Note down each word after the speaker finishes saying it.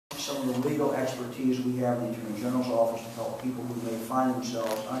some of the legal expertise we have in the Attorney General's office to help people who may find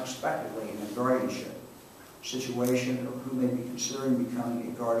themselves unexpectedly in a guardianship situation or who may be considering becoming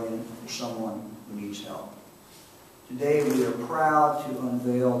a guardian for someone who needs help. Today we are proud to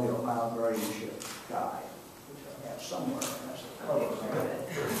unveil the Ohio Guardianship Guide, which I have somewhere. That's the cover.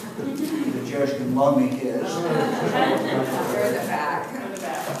 The judge can loan me his. They're in the back.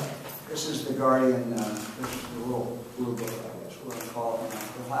 This is the Guardian, this is the little blue book, I guess we're going to call it,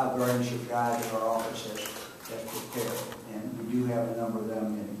 the Ohio Guardianship Guide that our office has prepared. And we do have a number of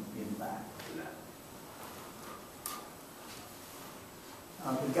them in back.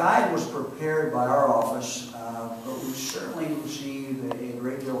 The guide was prepared by our office, but we certainly received a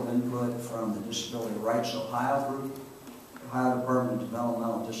great deal of input from the Disability Rights Ohio group, the Ohio Department of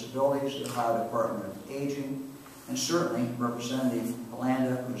Developmental Disabilities, the Ohio Department of Aging, and certainly Representative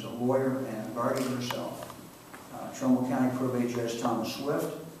Pelanda, who's a lawyer and a guardian herself, Trumbull County Probate Judge Thomas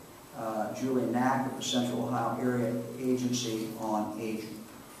Swift, Julie Knack of the Central Ohio Area Agency on Aging.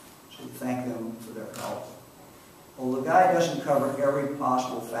 So we thank them for their help. Although the guide doesn't cover every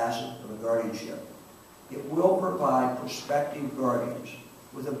possible facet of a guardianship, it will provide prospective guardians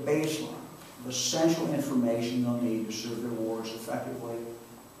with a baseline of essential information they'll need to serve their wards effectively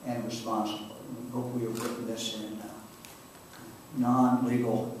and responsibly. We hope we have written this in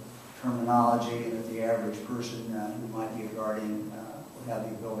non-legal terminology and that the average person who might be a guardian will have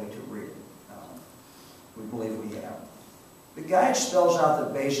the ability to read it. We believe we have. The guide spells out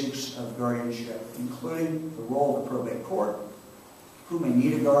the basics of guardianship, including the role of the probate court, who may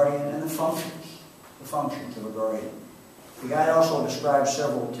need a guardian, and the functions of a guardian. The guide also describes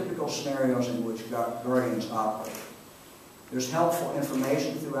several typical scenarios in which guardians operate. There's helpful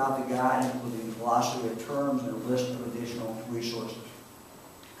information throughout the guide, including a glossary of terms and a list of additional resources.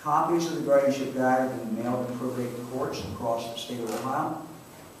 Copies of the guardianship guide have been mailed to probate courts across the state of Ohio,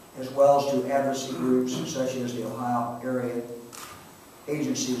 as well as to advocacy groups such as the Ohio Area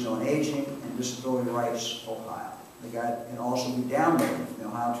Agencies on Aging and Disability Rights Ohio. The guide can also be downloaded from the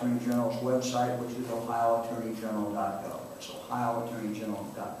Ohio Attorney General's website, which is ohioattorneygeneral.gov. That's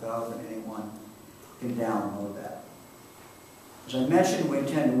ohioattorneygeneral.gov, and anyone can download that. As I mentioned, we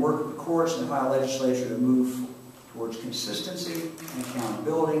intend to work with the courts and the Ohio legislature to move towards consistency and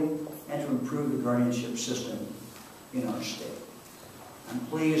accountability and to improve the guardianship system in our state. I'm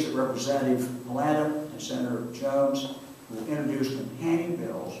pleased that Representative Pelanda and Senator Jones will introduce companion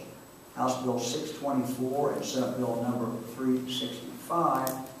bills, House Bill 624 and Senate Bill number 365,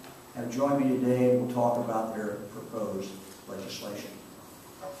 have joined me today and will talk about their proposed legislation.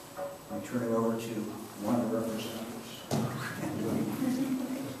 Let me turn it over to one of the representatives.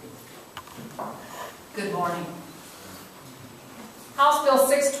 Good morning. House Bill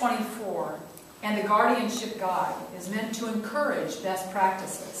 624 and the Guardianship Guide is meant to encourage best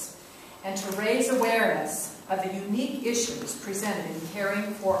practices and to raise awareness of the unique issues presented in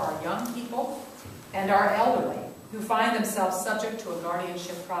caring for our young people and our elderly who find themselves subject to a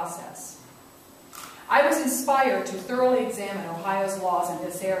guardianship process. I was inspired to thoroughly examine Ohio's laws in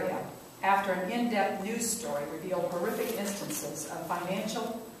this area after an in-depth news story revealed horrific instances of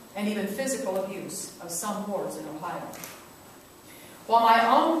financial and even physical abuse of some wards in Ohio. While my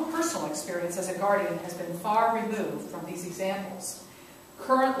own personal experience as a guardian has been far removed from these examples,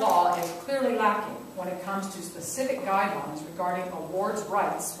 current law is clearly lacking when it comes to specific guidelines regarding a ward's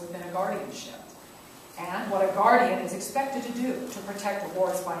rights within a guardianship and what a guardian is expected to do to protect a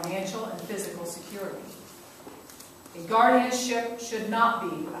ward's financial and physical security. A guardianship should not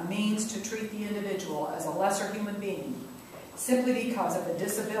be a means to treat the individual as a lesser human being simply because of a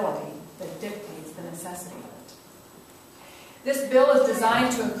disability that dictates the necessity of it. This bill is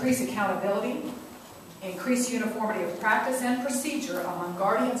designed to increase accountability, increase uniformity of practice and procedure among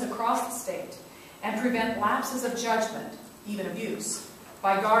guardians across the state, and prevent lapses of judgment, even abuse,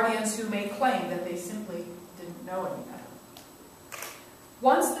 by guardians who may claim that they simply didn't know any better.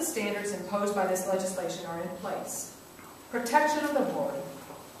 Once the standards imposed by this legislation are in place, protection of the ward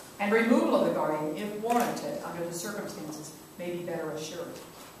and removal of the guardian, if warranted under the circumstances, may be better assured.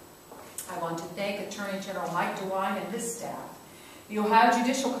 I want to thank Attorney General Mike DeWine and his staff, the Ohio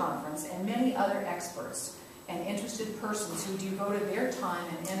Judicial Conference, and many other experts and interested persons who devoted their time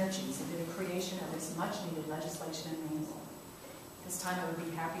and energies into the creation of this much-needed legislation and manual. This time I would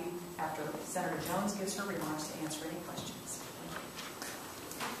be happy, after Senator Jones gives her remarks, to answer any questions.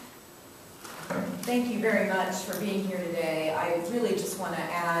 Thank you very much for being here today. I really just want to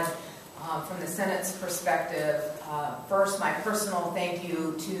add, from the Senate's perspective, first my personal thank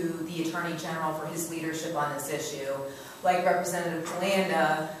you to the Attorney General for his leadership on this issue. Like Representative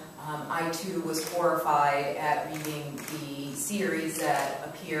Pelanda, I too was horrified at reading the series that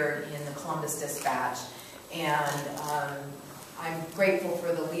appeared in the Columbus Dispatch, and I'm grateful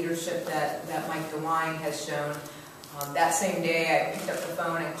for the leadership that Mike DeWine has shown. That same day I picked up the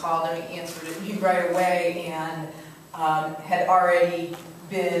phone and called him. He answered it right away, and had already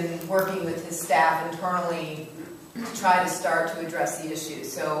been working with his staff internally to try to start to address the issue.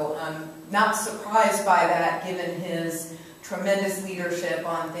 So I'm not surprised by that, given his tremendous leadership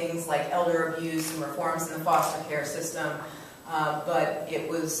on things like elder abuse and reforms in the foster care system. But it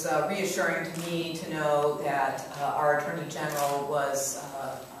was reassuring to me to know that our Attorney General was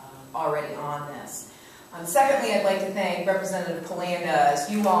already on this. Secondly, I'd like to thank Representative Pelanda. As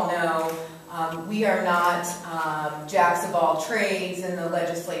you all know, we are not jacks of all trades in the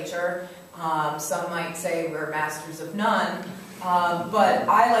legislature. Some might say we're masters of none. But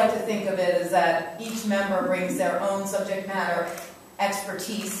I like to think of it as that each member brings their own subject matter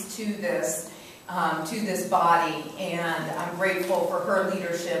expertise to this body, and I'm grateful for her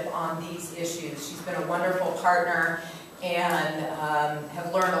leadership on these issues. She's been a wonderful partner, and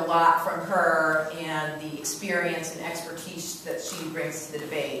have learned a lot from her and the experience and expertise that she brings to the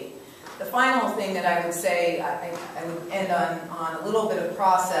debate. The final thing that I would say, I would end on a little bit of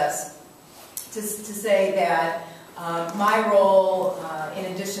process to say that my role, in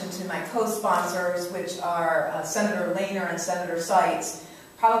addition to my co-sponsors, which are Senator Lehner and Senator Seitz,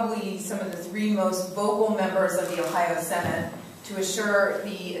 probably some of the three most vocal members of the Ohio Senate, to assure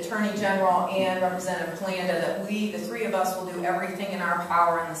the Attorney General and Representative Pelanda that we, the three of us, will do everything in our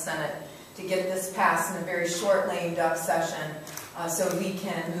power in the Senate to get this passed in a very short lame duck session so we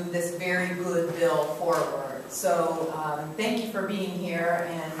can move this very good bill forward. So thank you for being here,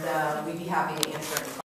 and we'd be happy to answer any questions.